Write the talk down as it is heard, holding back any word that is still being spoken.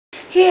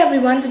Hey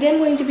everyone, today I'm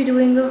going to be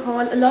doing a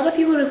haul. A lot of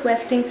you were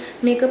requesting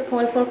makeup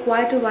haul for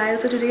quite a while,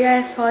 so today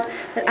I thought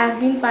that I've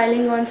been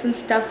piling on some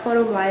stuff for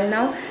a while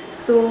now,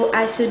 so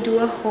I should do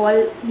a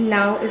haul.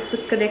 Now is the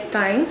correct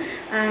time.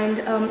 And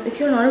if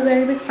you're not a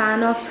very big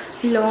fan of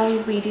long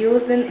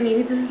videos, then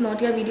maybe this is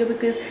not your video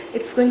because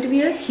it's going to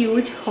be a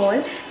huge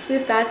haul. So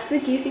if that's the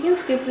case, you can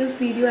skip this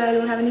video. I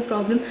don't have any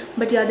problem,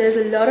 but yeah, there's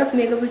a lot of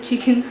makeup which you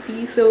can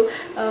see, so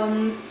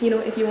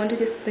if you want to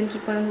just then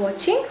keep on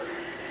watching.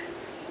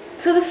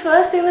 So the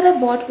first thing that I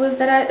bought was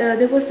that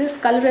there was this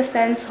Color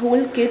Essence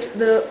whole kit.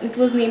 It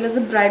was named as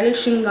the Bridal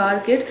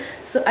Shringar kit.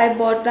 So I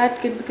bought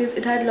that kit because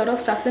it had a lot of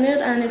stuff in it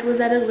and it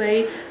was at a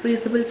very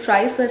reasonable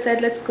price. So I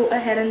said let's go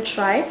ahead and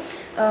try.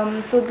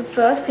 So the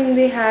first thing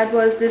they had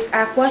was this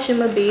Aqua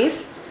Shimmer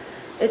Base.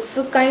 It's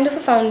a kind of a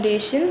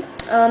foundation.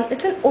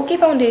 It's an okay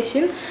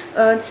foundation.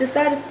 It's just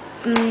that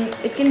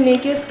it can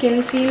make your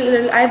skin feel a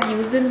little. I've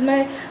used it in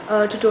my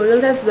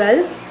tutorials as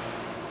well.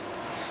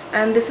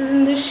 And this is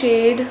in the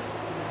shade.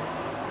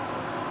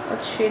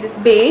 What shade is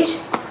beige?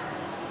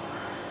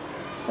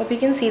 Hope you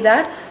can see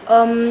that.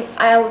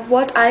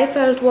 What I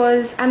felt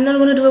was, I'm not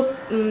going to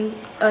do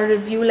a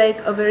review, like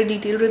a very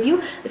detailed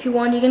review. If you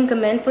want, you can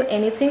comment for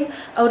anything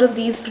out of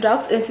these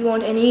products. If you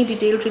want any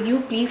detailed review,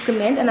 please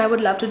comment and I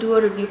would love to do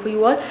a review for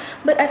you all.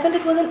 But I felt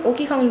it was an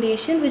okay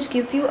foundation which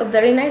gives you a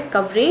very nice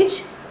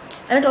coverage.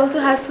 And it also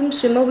has some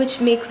shimmer which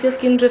makes your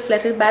skin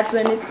reflected back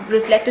when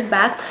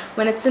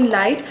it's in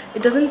light.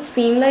 It doesn't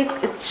seem like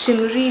it's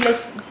shimmery like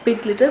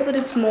big glitters, but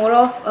it's more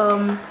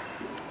of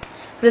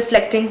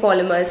reflecting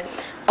polymers.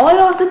 All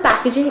of the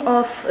packaging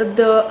of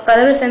the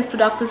Color Essence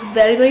product is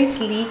very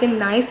sleek and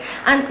nice.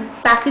 And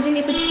packaging,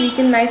 if it's sleek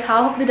and nice,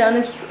 half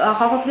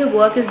of the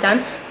work is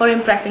done for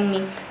impressing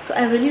me. So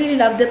I really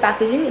love the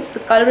packaging. It's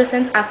the Color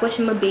Essence Aqua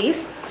Shimmer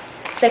Base.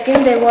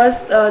 Second, there was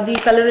the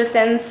Color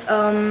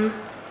Essence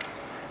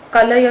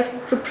Color Your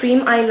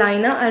Supreme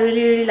eyeliner. I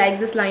really like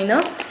this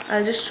liner.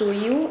 I'll just show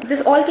you.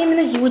 This all came in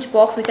a huge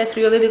box which I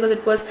threw away because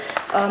it was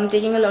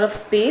taking a lot of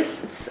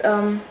space.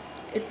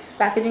 Its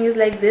packaging is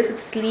like this.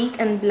 It's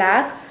sleek and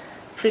black,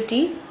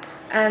 pretty,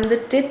 and the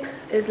tip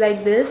is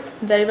like this,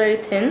 very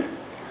thin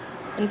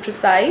and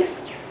precise.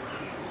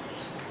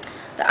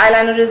 The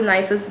eyeliner is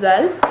nice as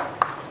well.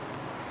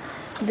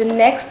 The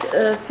next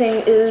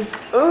thing is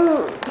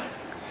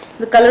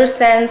the Color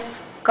Essence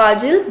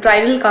Kajal,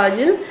 Bridal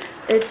Kajal.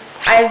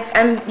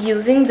 I'm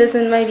using this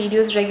in my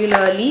videos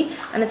regularly,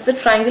 and it's the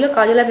triangular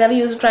kajal. I've never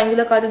used a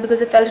triangular kajal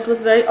because I felt it was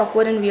very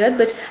awkward and weird,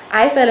 but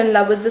I fell in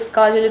love with this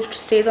kajal. It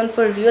stays on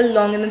for real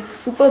long and it's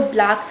super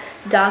black,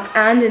 dark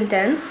and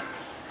intense,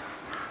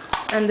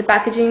 and the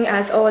packaging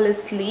as all is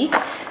sleek.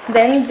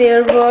 Then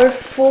there were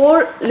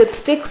 4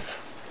 lipsticks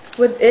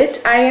with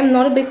it. I am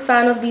not a big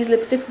fan of these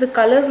lipsticks. The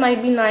colors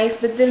might be nice,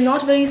 but they're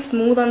not very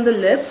smooth on the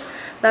lips.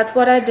 That's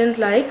what I didn't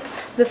like.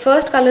 The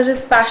first color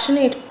is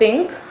Passionate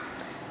Pink,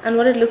 and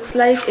what it looks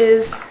like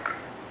is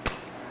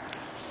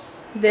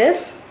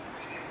this.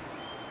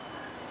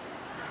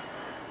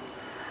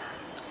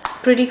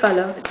 Pretty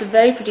color. It's a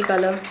very pretty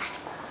color.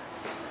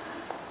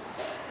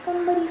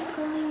 Somebody's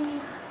calling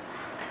me.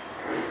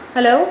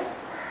 Hello?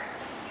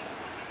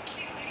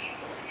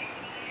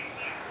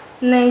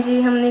 नहीं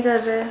जी, हम नहीं कर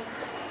रहे.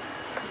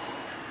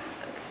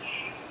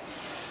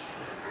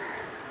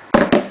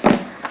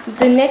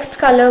 The next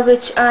color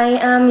which I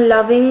am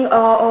loving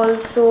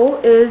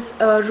also is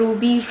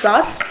Ruby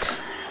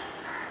Rust.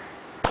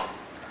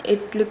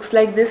 It looks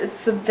like this.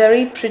 It's a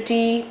very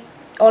pretty,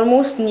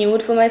 almost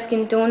nude for my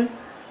skin tone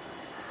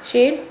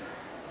shade.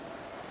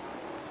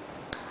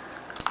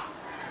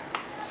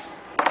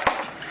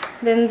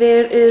 Then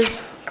there is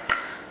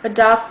a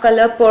dark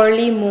color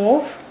Pearly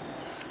Mauve.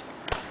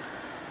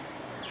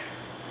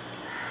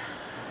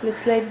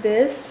 Looks like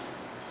this.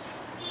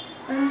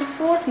 And the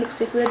fourth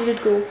lipstick, where did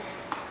it go?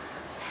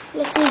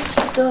 Let me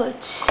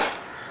search.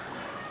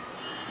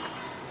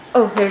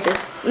 Oh, here it is.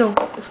 No,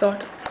 it's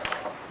not.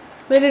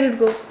 Where did it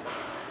go?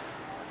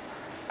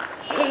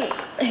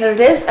 Here it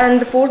is. And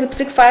the fourth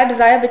lipstick, Fire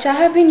Desire, which I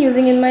have been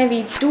using in my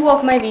 2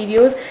 of my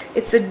videos.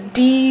 It's a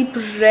deep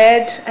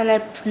red and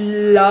I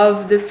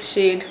love this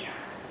shade.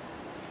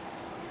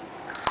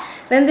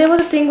 Then there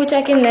was a thing which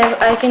I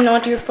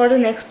cannot use for the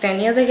next 10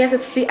 years. I guess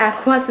it's the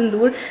Aqua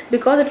Sindoor.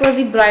 Because it was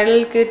the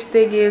bridal kit,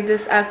 they gave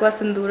this Aqua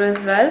Sindoor as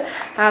well.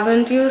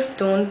 Haven't used,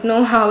 don't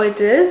know how it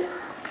is.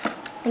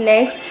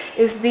 Next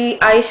is the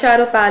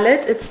eyeshadow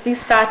palette. It's the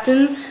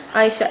satin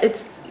eyeshadow.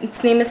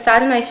 Its name is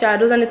Satin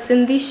Eyeshadows and it's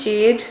in the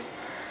shade,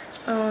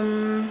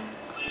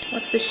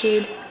 what's the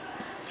shade?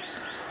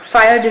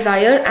 Fire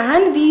Desire.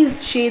 And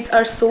these shades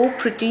are so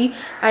pretty.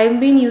 I've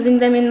been using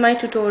them in my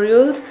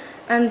tutorials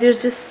and they're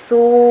just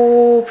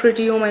so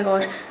pretty. Oh my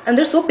gosh. And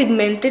they're so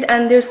pigmented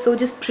and they're so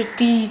just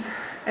pretty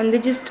and they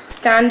just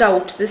stand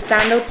out. They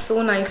stand out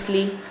so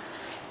nicely.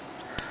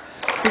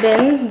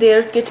 Then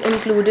their kit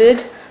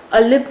included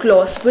a lip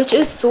gloss which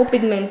is so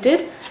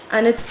pigmented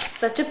and it's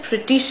such a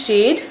pretty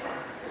shade.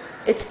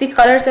 It's the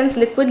Color Essence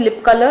Liquid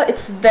Lip Color.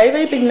 It's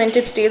very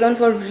pigmented, stays on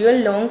for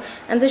real long,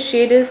 and the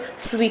shade is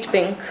Sweet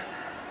Pink.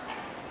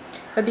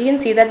 but you can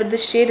see that, but the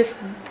shade is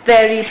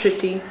very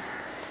pretty.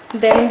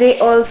 Then they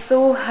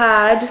also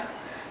had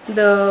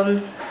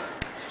the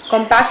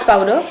compact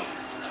powder,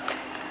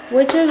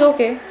 which is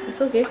okay.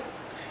 It's okay.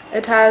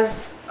 It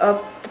has a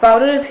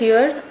powder is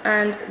here,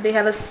 and they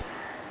have a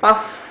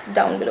puff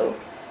down below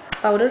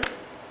powder,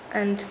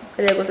 and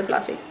there goes the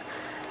plastic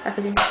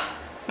packaging.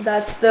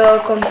 That's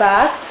the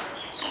compact.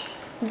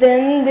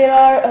 Then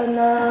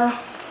there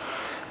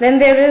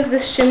is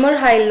this shimmer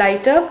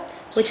highlighter,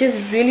 which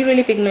is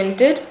really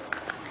pigmented,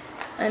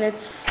 and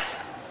it's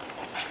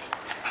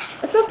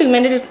not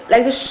pigmented. It's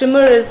like the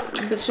shimmer is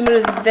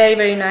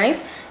very nice.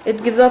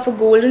 It gives off a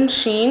golden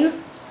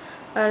sheen.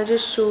 I'll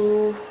just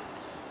show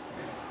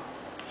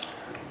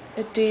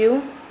it to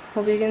you.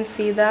 Hope you can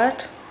see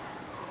that.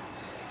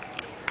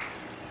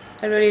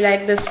 I really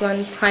like this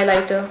one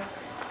highlighter.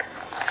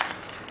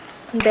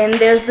 Then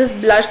there's this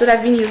blush that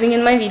I've been using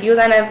in my videos,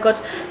 and I've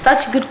got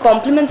such good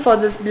compliments for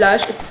this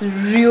blush. It's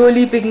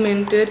really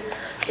pigmented.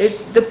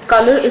 The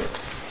color is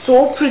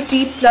so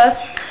pretty, plus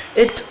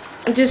it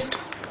just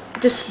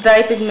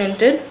very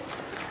pigmented.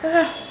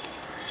 The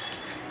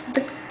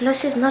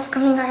blush is not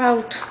coming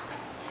out.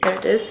 There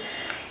it is.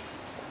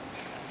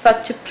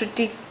 Such a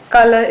pretty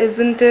color,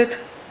 isn't it?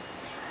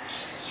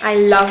 I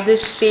love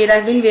this shade.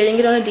 I've been wearing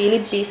it on a daily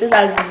basis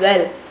as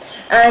well.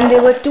 And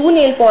there were 2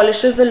 nail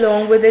polishes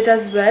along with it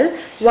as well.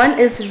 One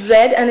is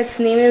red and its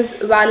name is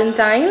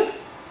Valentine.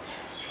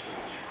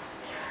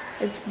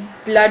 It's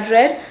blood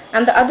red.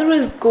 And the other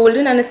is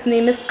golden and its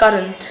name is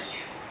Current.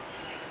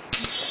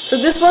 So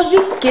this was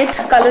the kit,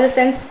 Color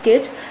Essence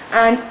kit.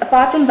 And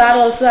apart from that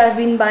also, I've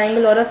been buying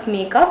a lot of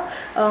makeup.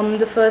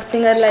 The first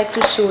thing I'd like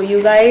to show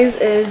you guys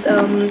is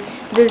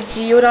this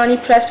Giordani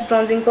pressed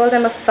bronzing pearls.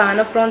 I'm a fan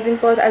of bronzing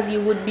pearls, as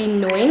you would be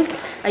knowing.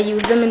 I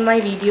use them in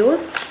my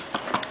videos.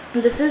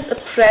 This is a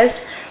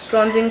pressed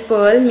bronzing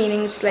pearl,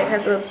 meaning it's like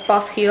has a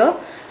puff here,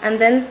 and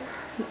then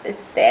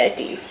there it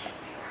is.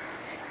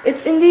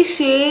 It's in the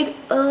shade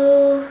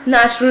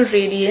Natural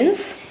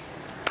Radiance,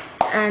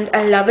 and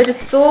I love it.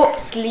 It's so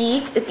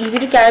sleek. It's easy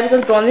to carry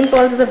because bronzing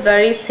pearls is a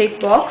very thick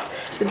box,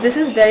 but this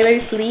is very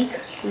sleek.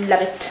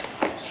 Love it.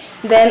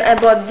 Then I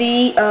bought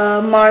the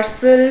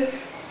Marcel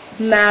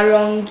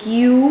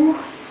Marangou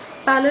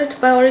palette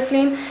by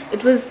Oriflame.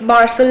 It was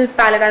Marcel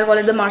palette. I'll call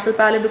it the Marcel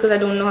palette because I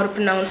don't know how to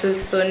pronounce his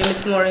surname.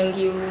 It's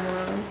Marangou.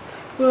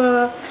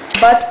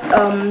 But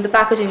the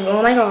packaging,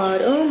 oh my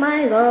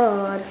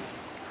god,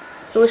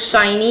 so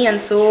shiny and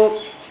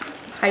so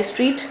high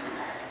street.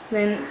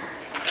 Then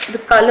the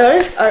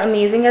colors are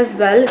amazing as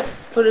well.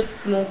 It's for a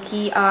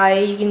smoky eye.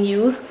 You can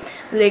use,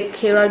 like,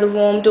 here are the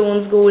warm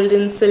tones,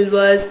 golden,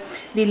 silvers.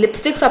 The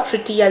lipsticks are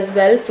pretty as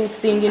well, suits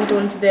the Indian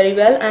tones very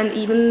well, and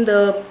even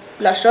the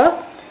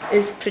blusher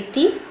is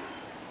pretty.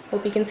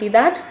 Hope you can see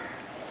that.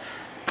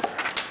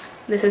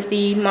 This is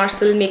the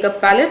Marcel makeup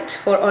palette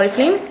for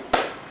Oriflame.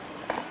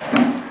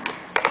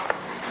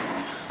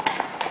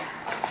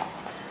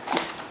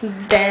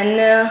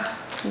 Then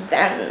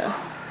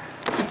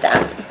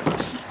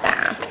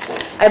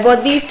I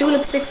bought these 2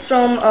 lipsticks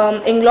from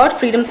Inglot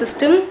Freedom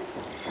System.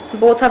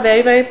 Both are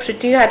very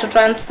pretty. I had to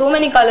try on so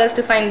many colors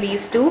to find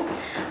these 2,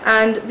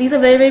 and these are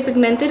very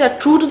pigmented, are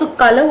true to the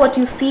color. What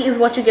you see is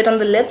what you get on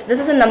the lips. This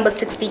is a number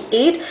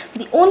 68.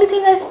 The only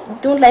thing I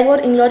don't like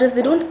about Inglot is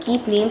they don't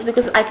keep names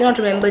because I cannot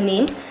remember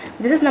names.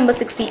 This is number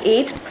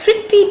 68,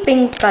 pretty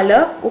pink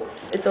color.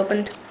 Oops, it's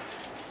opened.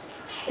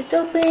 It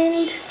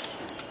opened.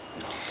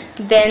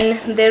 Then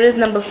there is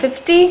number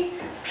 50,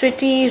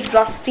 pretty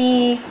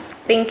rusty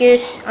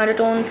pinkish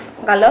undertones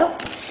color.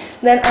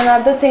 Then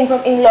another thing from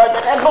Inglot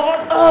that I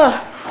bought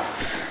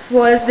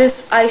was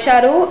this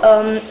eyeshadow.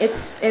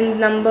 It's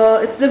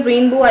the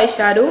rainbow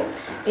eyeshadow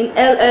in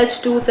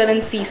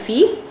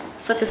LH27cc.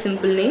 Such a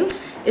simple name.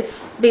 It's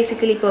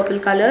basically purple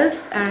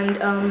colors, and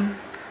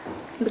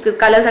the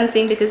colors I'm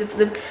saying because it's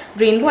the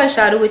rainbow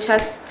eyeshadow, which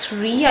has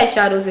 3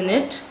 eyeshadows in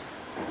it.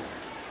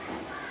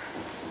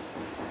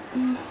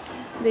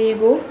 There you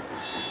go.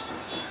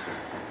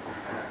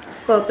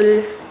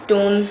 Purple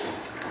tones.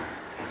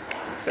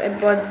 So I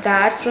bought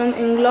that from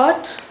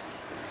Inglot.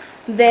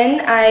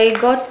 Then I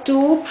got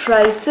 2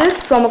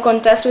 prizes from a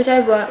contest which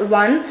I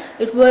won.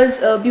 It was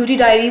Beauty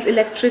Diaries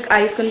Electric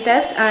Eyes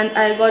contest, and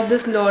I got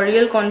this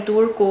L'Oreal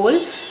Contour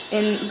Kohl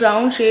in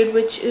brown shade,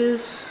 which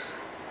is,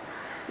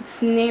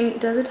 its name,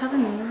 does it have a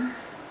name?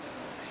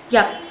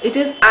 Yeah, it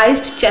is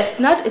Iced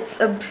Chestnut. It's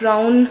a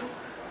brown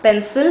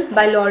pencil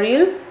by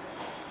L'Oreal.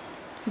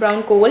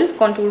 Brown kohl,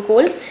 contour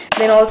kohl.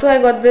 Then also I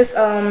got this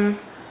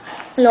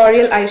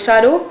L'Oreal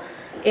eyeshadow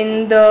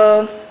in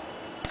the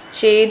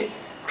shade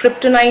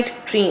Kryptonite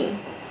Dream.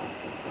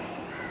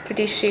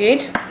 Pretty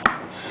shade.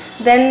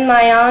 Then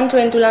my aunt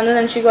went to London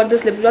and she got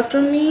this lip gloss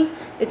from me.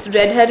 It's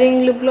Red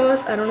Herring lip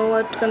gloss. I don't know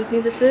what company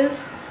this is.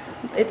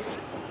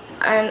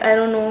 And I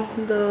don't know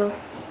the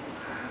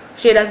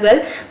shade as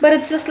well, but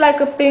it's just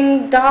like a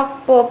pink,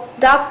 dark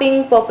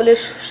pink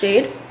purplish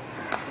shade.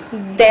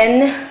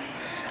 Then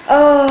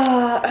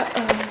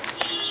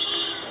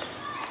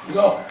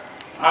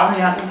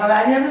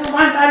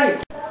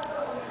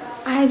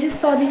I I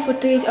just saw the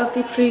footage of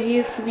the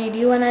previous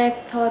video and I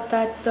thought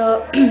that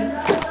the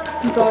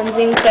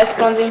pressed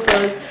bronzing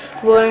pearls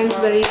weren't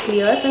very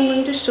clear, so I'm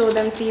going to show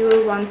them to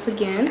you once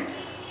again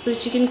so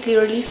that you can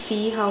clearly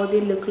see how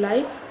they look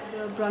like.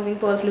 The bronzing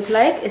pearls look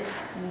like, it's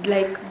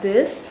like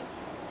this.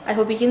 I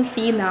hope you can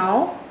see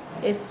now.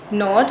 If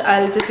not,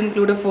 I'll just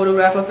include a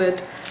photograph of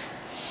it.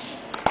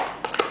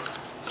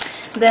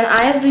 Then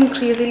I have been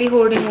crazily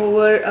hoarding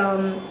over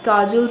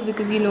kajals,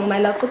 because you know my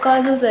love for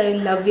kajals. I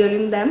love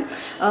wearing them.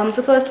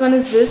 So first one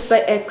is this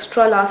by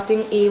Extra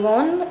Lasting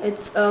Avon.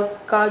 It's a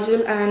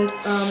kajal and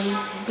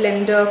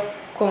blender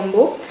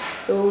combo.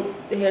 So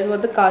here's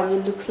what the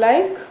kajal looks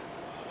like,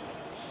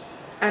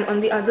 and on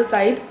the other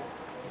side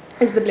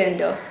is the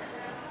blender.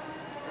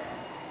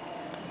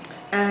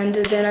 And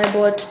then I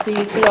bought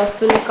the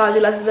Colossal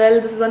Kajal as well.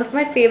 This is one of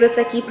my favorites.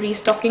 I keep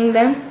restocking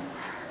them.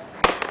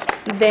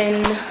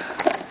 Then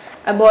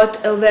I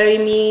bought Very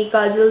Me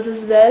Kajals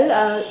as well.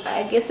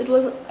 I guess it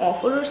was an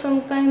offer or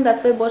some kind.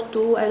 That's why I bought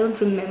two. I don't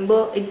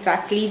remember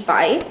exactly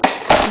why.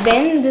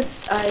 Then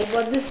I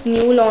bought this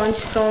new launch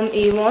from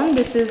Avon.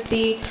 This is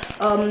the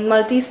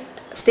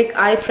multi-stick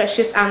eye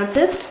precious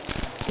amethyst.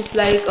 It's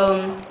like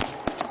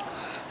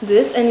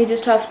this, and you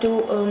just have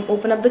to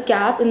open up the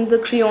cap. In the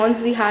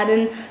crayons we had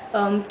in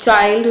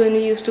child, when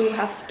we used to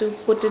have to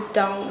put it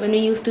down,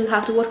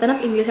 what kind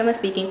of English am I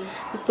speaking,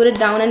 just put it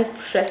down and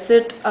press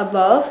it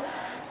above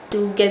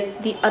to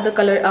get the other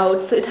color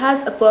out. So it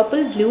has a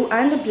purple, blue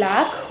and a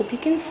black. Hope you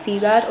can see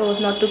that. Oh,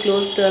 not too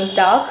close, turns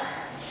dark.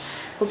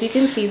 Hope you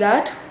can see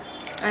that.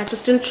 I have to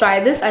still try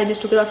this. I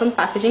just took it out from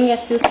packaging,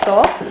 if you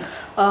saw.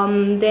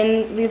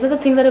 Then these are the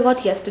things that I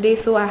got yesterday,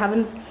 so I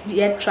haven't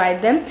yet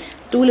tried them.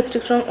 Two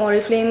lipsticks from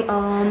Oriflame,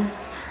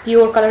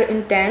 Pure Color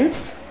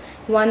Intense.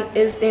 One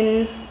is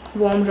in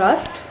Warm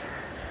Rust,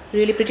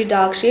 really pretty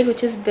dark shade,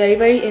 which is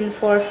very in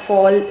for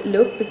fall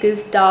look,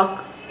 because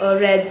dark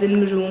reds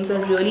and maroons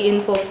are really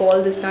in for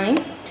fall this time.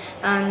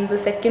 And the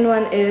second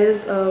one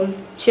is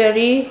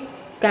Cherry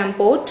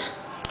Campote,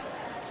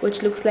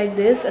 which looks like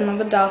this,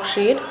 another dark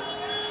shade.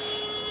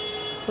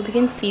 Hope you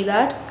can see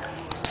that.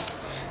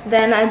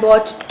 Then I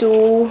bought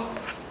two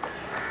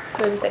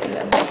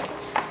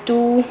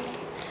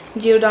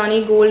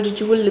Giordani Gold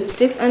Jewel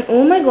lipsticks, and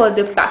oh my god,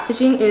 their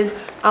packaging is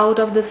out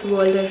of this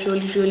world. I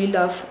really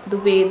love the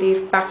way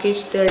they've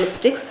packaged their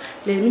lipsticks.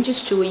 Let me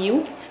just show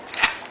you.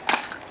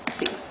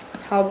 See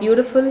how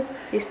beautiful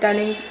and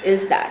stunning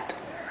is that.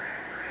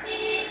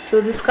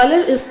 So this color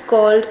is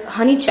called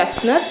Honey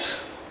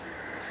Chestnut.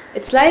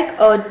 It's like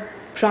a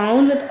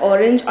brown with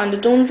orange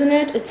undertones in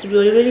it. It's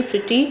really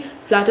pretty,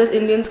 flatters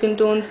Indian skin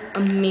tones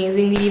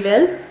amazingly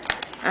well,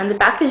 and the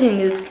packaging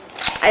is,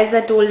 as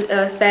I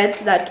said,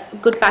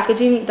 that good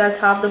packaging does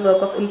half the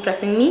work of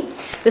impressing me.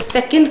 The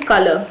second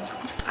color,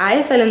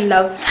 I fell in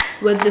love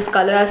with this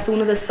color as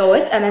soon as I saw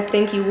it, and I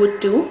think you would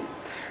too.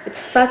 It's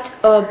such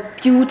a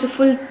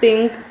beautiful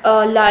pink,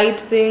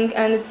 light pink,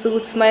 and it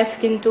suits my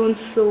skin tone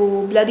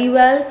so bloody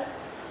well.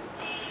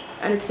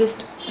 And it's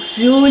just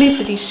really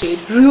pretty shade,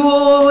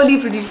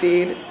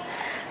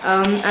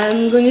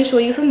 I'm going to show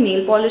you some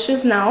nail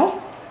polishes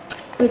now,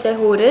 which I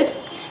hoarded.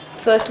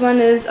 First one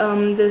is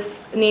this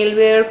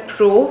Nailwear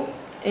Pro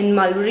in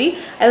Mulberry.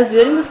 I was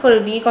wearing this for a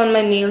week on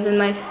my nails and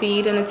my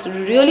feet, and it's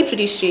really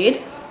pretty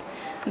shade.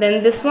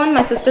 Then this one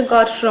my sister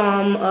got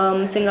from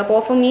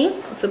Singapore for me.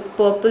 It's a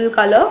purple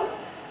color.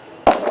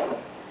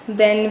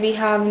 Then we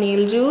have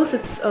Nail Juice.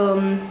 It's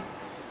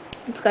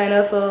kind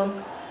of a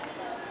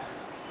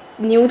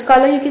nude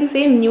color, you can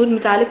say, nude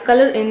metallic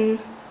color in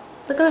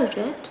the color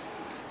red.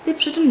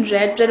 They've written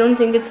red, but I don't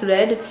think it's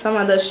red, it's some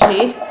other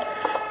shade.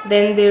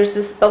 Then there's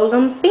this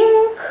bubblegum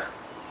pink.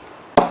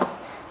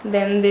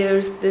 Then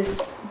there's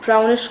this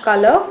brownish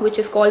color, which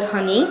is called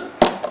Honey.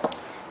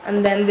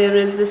 And then there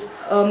is this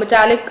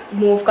metallic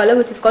mauve color,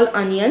 which is called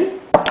Onion.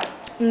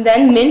 And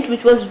then mint,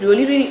 which was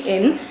really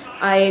in.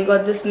 I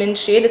got this mint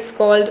shade. It's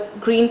called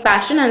Green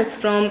Passion, and it's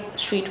from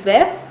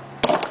Streetwear.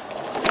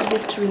 I'll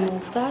just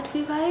remove that for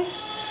you guys.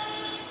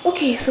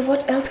 Okay, so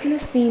what else can I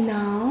see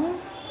now?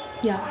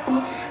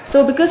 Yeah,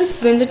 so because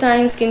it's winter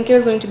time, skincare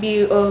is going to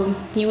be a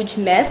huge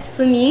mess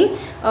for me.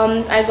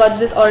 I got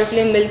this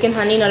Oriflame Milk and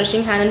Honey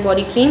Nourishing Hand and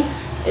Body Cream.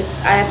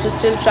 I have to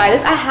still try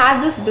this. I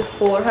had this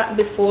before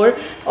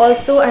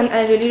also, and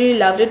I really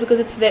loved it, because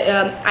it's very,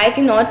 I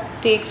cannot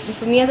take,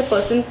 for me as a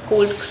person,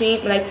 cold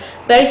cream, like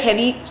very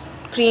heavy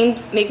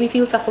creams make me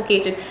feel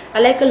suffocated. I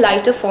like a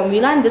lighter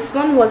formula, and this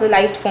one was a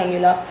light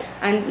formula.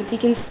 And if you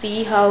can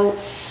see how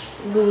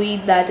gooey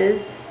that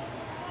is,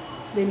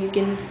 then you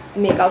can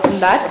make out from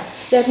that.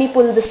 Let me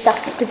pull the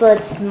stuff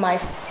towards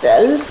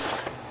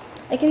myself.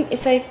 I can,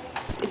 if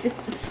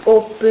it's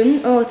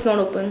open. Oh, it's not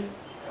open,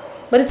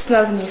 but it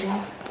smells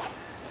amazing.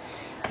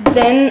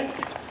 Then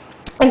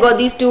I got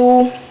these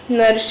two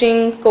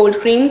nourishing cold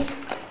creams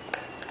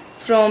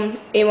from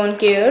Avon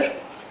Care.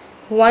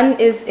 One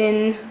is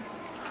in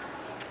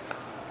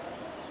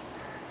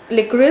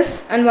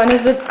licorice and one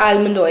is with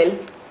almond oil.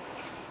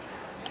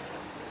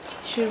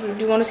 Do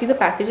you want to see the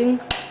packaging?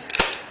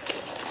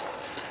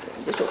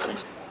 Just open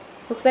it.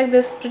 Looks like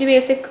this, pretty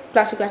basic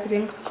plastic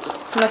packaging,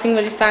 nothing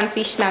very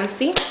fancy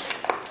schmancy.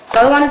 The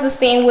other one is the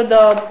same with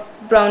the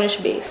brownish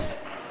base.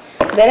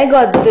 Then I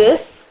got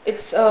this.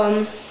 It's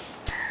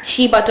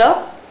shea butter.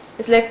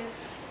 It's like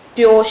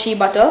pure shea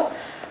butter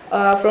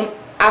from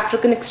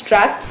African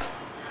extracts.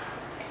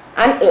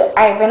 And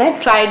when I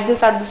tried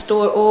this at the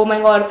store, oh my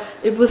god,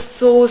 it was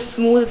so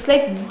smooth. It's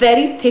like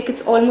very thick.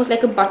 It's almost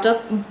like a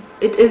butter.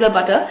 It is a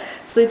butter,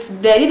 so it's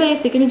very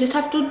thick, and you just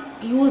have to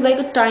use like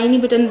a tiny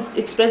bit and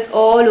it spreads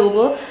all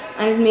over,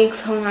 and it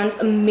makes your hands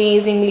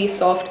amazingly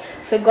soft.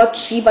 So I got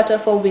shea butter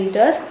for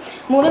winters.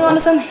 Moving on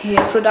to some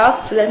hair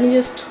products. Let me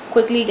just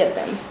quickly get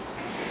them.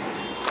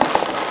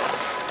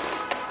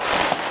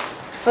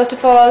 First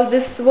of all,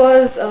 this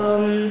was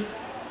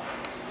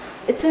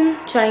it's in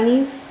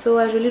Chinese, so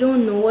I really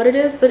don't know what it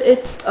is, but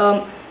it's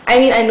I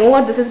mean, I know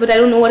what this is, but I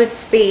don't know what it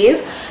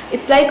says.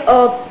 It's like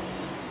a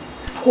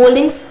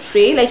holding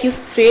spray, like you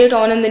spray it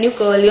on and then you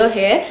curl your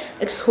hair.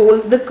 It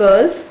holds the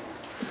curls.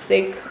 It's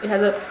like it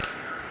has a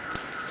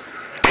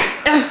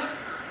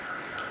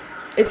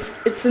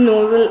it's a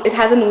nozzle. It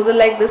has a nozzle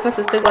like this. My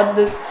sister got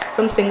this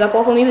from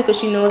Singapore for me because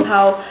she knows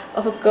how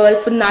of a curl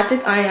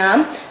fanatic I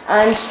am,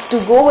 and to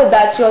go with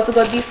that she also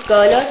got these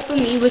curlers for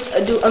me which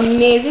do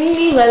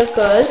amazingly well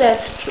curls.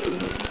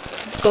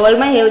 I've curled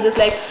my hair with this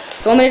like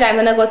so many times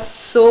and I got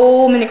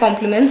so many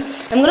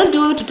compliments. I'm gonna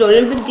do a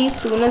tutorial with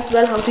these soon as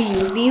well, how to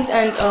use these,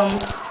 and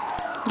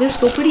they're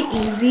so pretty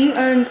easy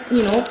and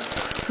you know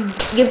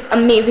gives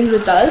amazing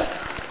results.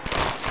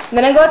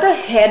 Then I got a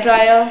hair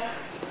dryer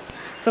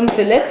from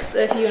Philips.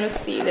 If you want to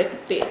see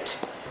that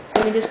bit,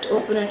 let me just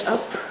open it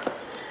up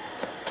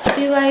for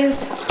you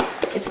guys.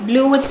 It's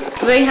blue, it's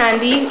very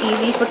handy,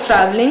 easy for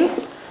traveling.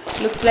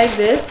 Looks like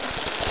this.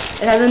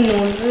 It has a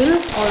nozzle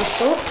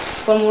also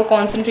for more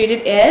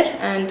concentrated air,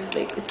 and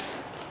like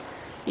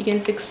you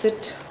can fix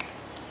it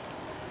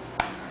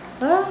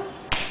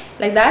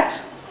like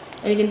that,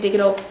 and you can take it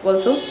off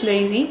also, very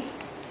easy.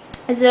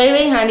 It's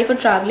very handy for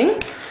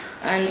traveling,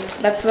 and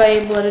that's why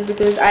I bought it,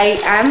 because I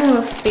am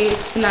a space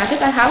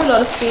fanatic. I have a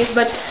lot of space,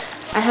 but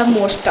I have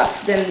more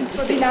stuff than the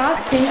space. For the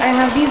last thing, I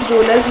have these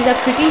rollers. These are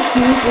pretty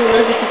huge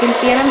rollers, if you can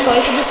see, and I'm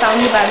sorry for the sound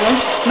in the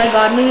background. My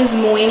gardener is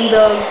mowing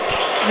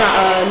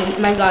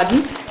my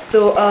garden,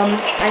 so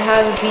I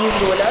have these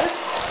rollers.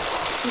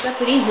 These are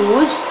pretty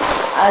huge,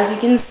 as you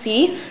can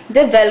see.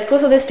 They're velcro,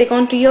 so they stick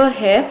onto your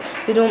hair.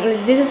 They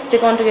just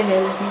stick onto your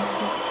hair.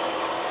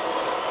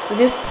 So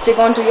just stick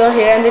onto your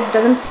hair and it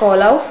doesn't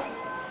fall off.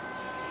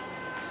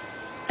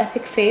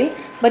 Epic fail.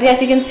 But yeah,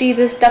 if you can see,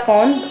 this stuck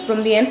on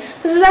from the end.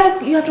 So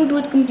that you have to do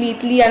it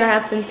completely, and I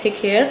have some thick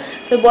hair,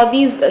 so I bought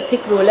these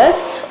thick rollers.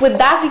 With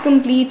that, we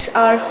complete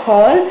our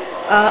haul.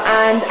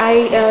 And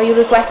you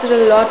requested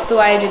a lot, so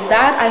I did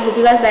that. I hope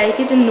you guys like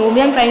it, and know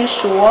me, I'm trying to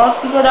show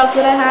off the products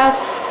that I have,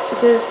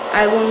 because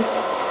I won't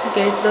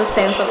get the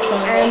sense of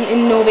showing. I'm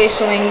in no way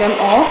showing them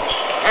off,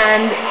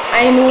 and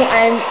I know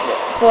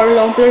for a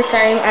long period of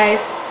time I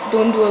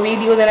don't do a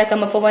video, then I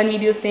come up for one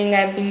video saying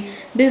I've been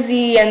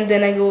busy, and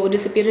then I go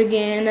disappear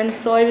again. I'm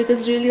sorry,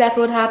 because really that's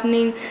what's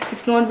happening.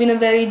 It's not been a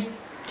very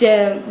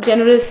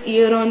generous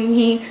year on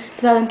me.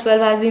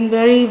 2012 has been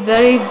very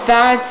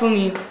bad for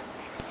me,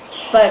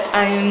 but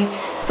I am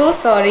so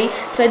sorry.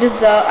 So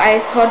I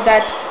thought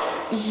that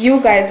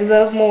you guys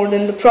deserve more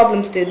than the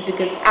problems did,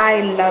 because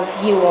I love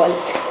you all.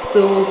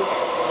 So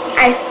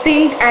I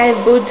think I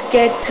would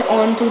get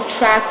onto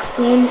track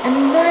soon.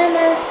 And why am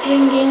I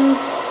singing?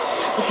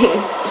 Okay,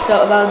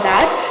 so about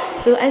that.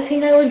 So I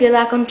think I would get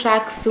back on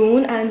track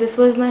soon, and this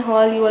was my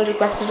haul. You all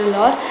requested a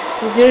lot,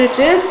 so here it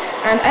is.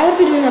 And I will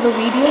be doing other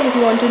videos. If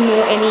you want to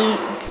know any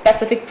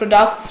specific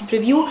products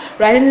review,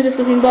 write it in the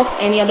description box.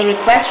 Any other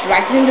request,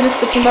 write it in the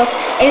description box.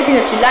 Anything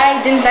that you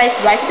like, didn't like,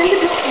 write it in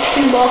the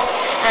description box,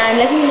 and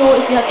let me know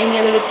if you have any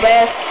other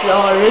requests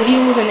or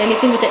reviews and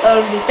anything which I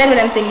already said, but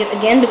I'm saying it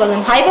again because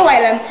I'm hyper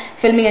while I'm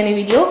filming any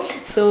video.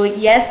 So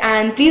yes,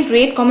 and please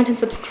rate, comment and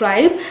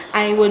subscribe.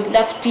 I would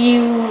love to.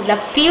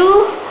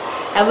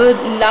 I would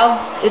love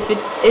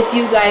if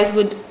you guys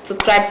would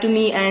subscribe to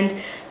me and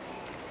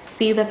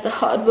see that the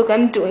hard work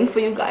I'm doing for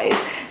you guys.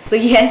 So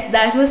yes,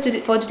 that was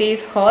for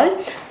today's haul.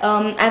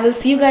 I will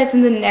see you guys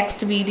in the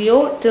next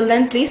video. Till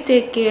then, please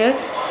take care,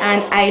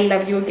 and I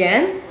love you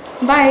again.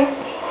 Bye.